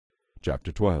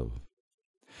Chapter 12.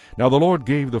 Now the Lord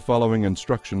gave the following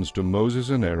instructions to Moses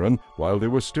and Aaron while they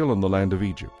were still in the land of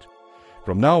Egypt.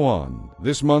 From now on,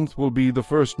 this month will be the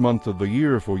first month of the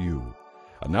year for you.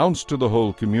 Announce to the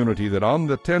whole community that on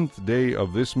the 10th day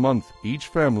of this month each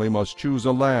family must choose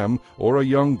a lamb or a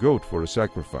young goat for a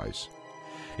sacrifice.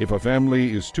 If a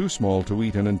family is too small to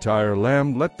eat an entire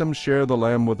lamb, let them share the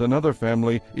lamb with another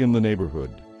family in the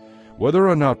neighborhood. Whether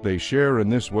or not they share in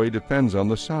this way depends on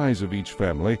the size of each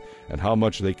family and how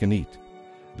much they can eat.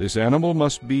 This animal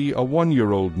must be a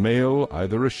 1-year-old male,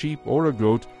 either a sheep or a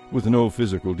goat, with no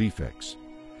physical defects.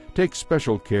 Take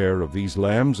special care of these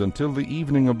lambs until the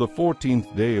evening of the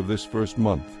 14th day of this first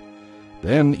month.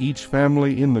 Then each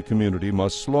family in the community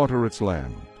must slaughter its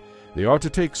lamb. They are to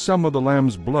take some of the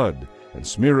lamb's blood and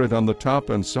smear it on the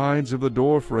top and sides of the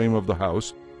door frame of the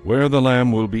house where the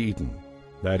lamb will be eaten.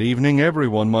 That evening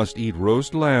everyone must eat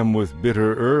roast lamb with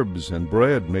bitter herbs and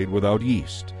bread made without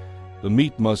yeast. The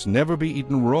meat must never be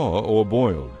eaten raw or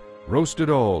boiled. Roast it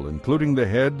all, including the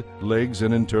head, legs,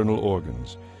 and internal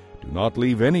organs. Do not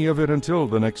leave any of it until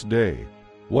the next day.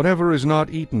 Whatever is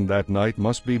not eaten that night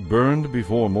must be burned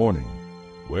before morning.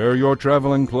 Wear your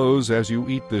traveling clothes as you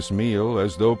eat this meal,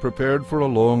 as though prepared for a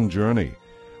long journey.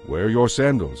 Wear your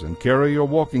sandals and carry your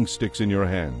walking sticks in your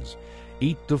hands.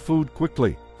 Eat the food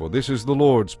quickly, for this is the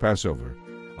Lord's Passover.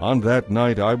 On that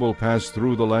night I will pass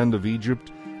through the land of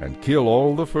Egypt and kill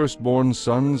all the firstborn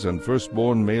sons and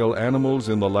firstborn male animals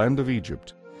in the land of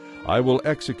Egypt. I will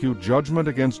execute judgment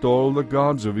against all the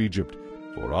gods of Egypt,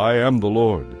 for I am the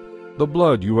Lord. The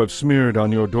blood you have smeared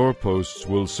on your doorposts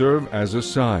will serve as a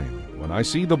sign. When I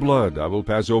see the blood, I will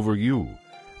pass over you.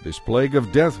 This plague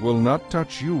of death will not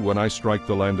touch you when I strike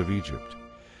the land of Egypt.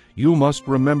 You must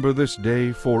remember this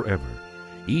day forever.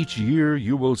 Each year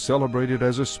you will celebrate it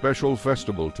as a special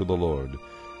festival to the Lord.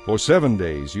 For 7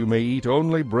 days you may eat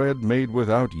only bread made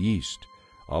without yeast.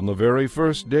 On the very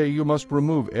first day you must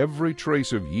remove every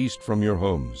trace of yeast from your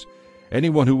homes.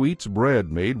 Anyone who eats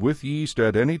bread made with yeast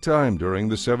at any time during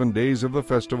the 7 days of the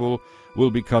festival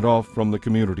will be cut off from the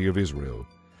community of Israel.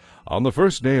 On the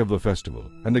first day of the festival,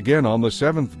 and again on the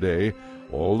 7th day,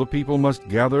 all the people must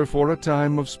gather for a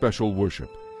time of special worship.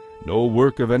 No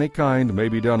work of any kind may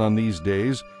be done on these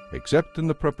days, except in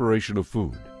the preparation of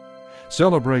food.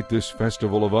 Celebrate this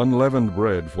festival of unleavened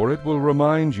bread, for it will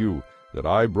remind you that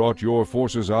I brought your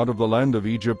forces out of the land of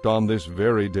Egypt on this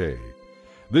very day.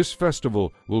 This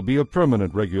festival will be a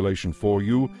permanent regulation for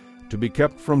you, to be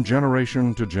kept from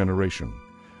generation to generation.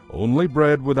 Only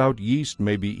bread without yeast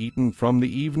may be eaten from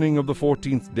the evening of the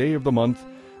 14th day of the month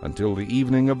until the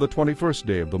evening of the 21st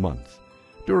day of the month.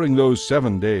 During those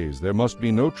 7 days there must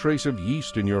be no trace of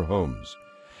yeast in your homes.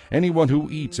 Anyone who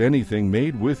eats anything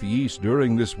made with yeast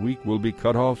during this week will be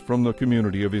cut off from the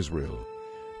community of Israel.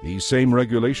 These same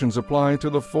regulations apply to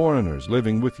the foreigners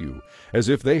living with you, as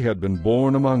if they had been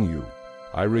born among you.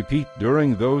 I repeat,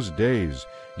 during those days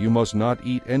you must not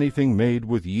eat anything made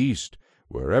with yeast.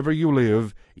 Wherever you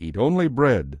live, eat only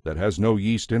bread that has no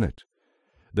yeast in it.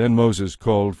 Then Moses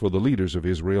called for the leaders of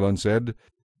Israel and said,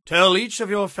 Tell each of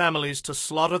your families to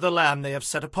slaughter the lamb they have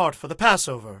set apart for the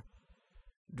Passover.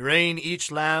 Drain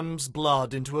each lamb's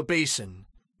blood into a basin.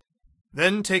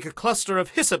 Then take a cluster of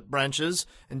hyssop branches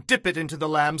and dip it into the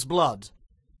lamb's blood.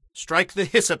 Strike the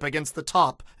hyssop against the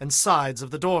top and sides of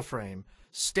the doorframe,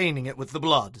 staining it with the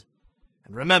blood.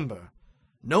 And remember,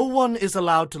 no one is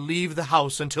allowed to leave the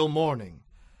house until morning,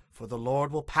 for the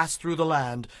Lord will pass through the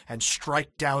land and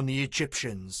strike down the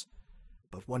Egyptians.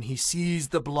 But when he sees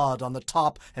the blood on the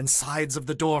top and sides of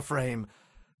the doorframe,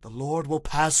 the Lord will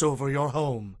pass over your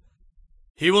home.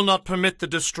 He will not permit the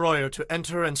destroyer to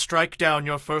enter and strike down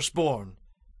your firstborn.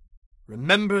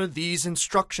 Remember, these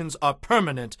instructions are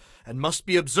permanent and must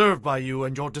be observed by you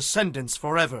and your descendants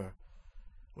forever.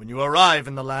 When you arrive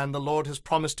in the land the Lord has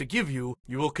promised to give you,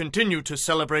 you will continue to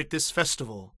celebrate this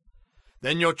festival.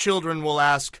 Then your children will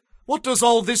ask, What does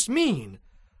all this mean?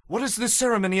 What is this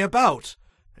ceremony about?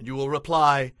 And you will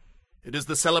reply, It is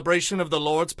the celebration of the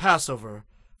Lord's Passover,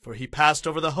 for he passed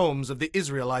over the homes of the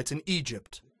Israelites in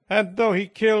Egypt. And though he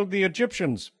killed the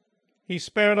Egyptians, he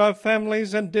spared our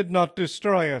families and did not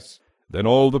destroy us. Then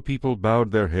all the people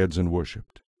bowed their heads and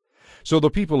worshipped. So the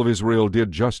people of Israel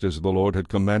did just as the Lord had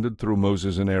commanded through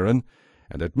Moses and Aaron,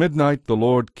 and at midnight the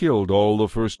Lord killed all the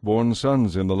firstborn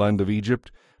sons in the land of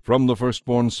Egypt, from the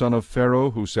firstborn son of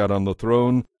Pharaoh who sat on the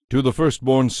throne, to the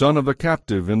firstborn son of the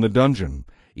captive in the dungeon.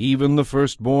 Even the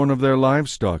firstborn of their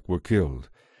livestock were killed.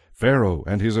 Pharaoh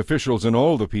and his officials and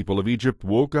all the people of Egypt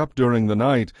woke up during the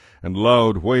night, and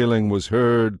loud wailing was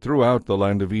heard throughout the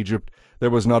land of Egypt.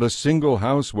 There was not a single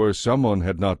house where someone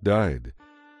had not died.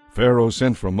 Pharaoh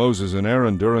sent for Moses and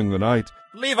Aaron during the night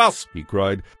Leave us! he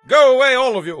cried. Go away,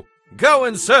 all of you! Go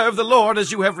and serve the Lord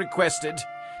as you have requested.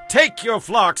 Take your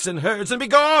flocks and herds and be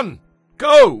gone!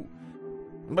 Go!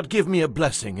 But give me a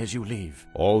blessing as you leave.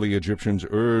 All the Egyptians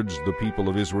urged the people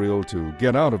of Israel to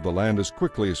get out of the land as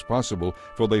quickly as possible,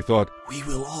 for they thought, We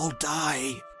will all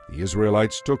die. The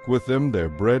Israelites took with them their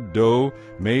bread dough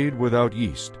made without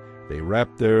yeast. They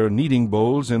wrapped their kneading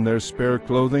bowls in their spare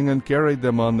clothing and carried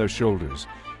them on their shoulders.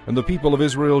 And the people of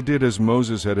Israel did as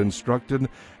Moses had instructed,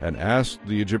 and asked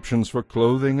the Egyptians for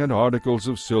clothing and articles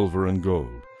of silver and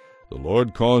gold. The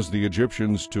Lord caused the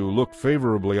Egyptians to look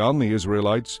favorably on the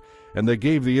Israelites, and they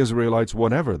gave the Israelites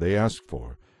whatever they asked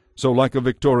for. So like a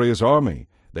victorious army,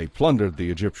 they plundered the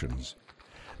Egyptians.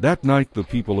 That night the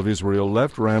people of Israel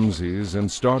left Ramses and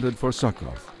started for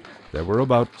Succoth. There were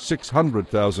about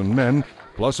 600,000 men,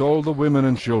 plus all the women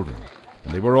and children,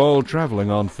 and they were all traveling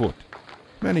on foot.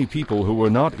 Many people who were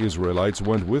not Israelites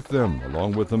went with them,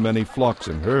 along with the many flocks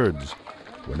and herds.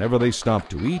 Whenever they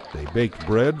stopped to eat, they baked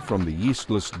bread from the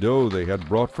yeastless dough they had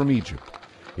brought from Egypt.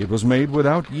 It was made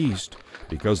without yeast,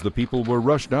 because the people were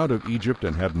rushed out of Egypt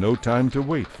and had no time to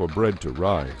wait for bread to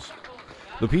rise.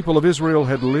 The people of Israel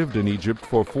had lived in Egypt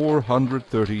for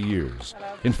 430 years.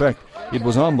 In fact, it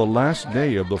was on the last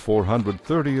day of the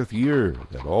 430th year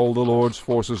that all the Lord's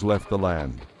forces left the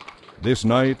land. This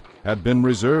night had been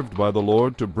reserved by the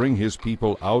Lord to bring his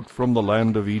people out from the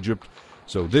land of Egypt,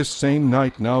 so this same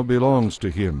night now belongs to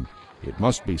him. It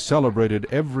must be celebrated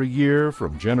every year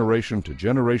from generation to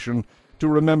generation to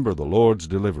remember the Lord's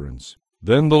deliverance.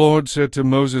 Then the Lord said to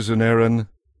Moses and Aaron,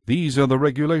 These are the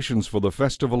regulations for the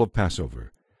festival of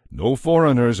Passover. No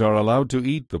foreigners are allowed to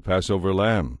eat the Passover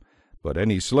lamb, but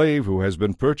any slave who has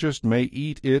been purchased may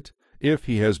eat it if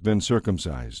he has been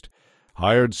circumcised.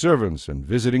 Hired servants and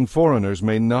visiting foreigners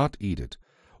may not eat it.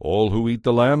 All who eat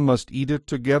the lamb must eat it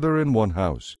together in one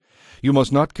house. You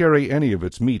must not carry any of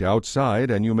its meat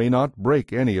outside, and you may not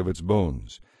break any of its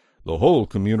bones. The whole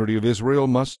community of Israel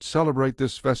must celebrate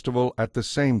this festival at the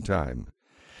same time.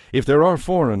 If there are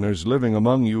foreigners living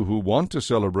among you who want to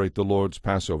celebrate the Lord's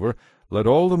Passover, let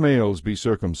all the males be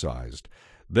circumcised.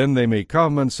 Then they may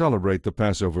come and celebrate the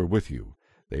Passover with you.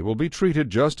 They will be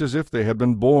treated just as if they had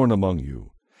been born among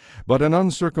you. But an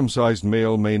uncircumcised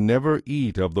male may never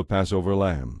eat of the Passover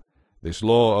lamb. This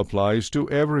law applies to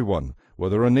everyone,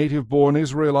 whether a native-born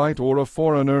Israelite or a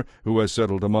foreigner who has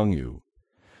settled among you.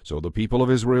 So the people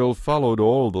of Israel followed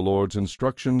all the Lord's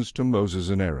instructions to Moses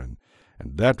and Aaron.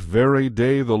 And that very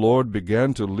day the Lord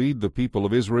began to lead the people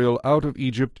of Israel out of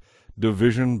Egypt,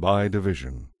 division by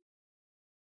division.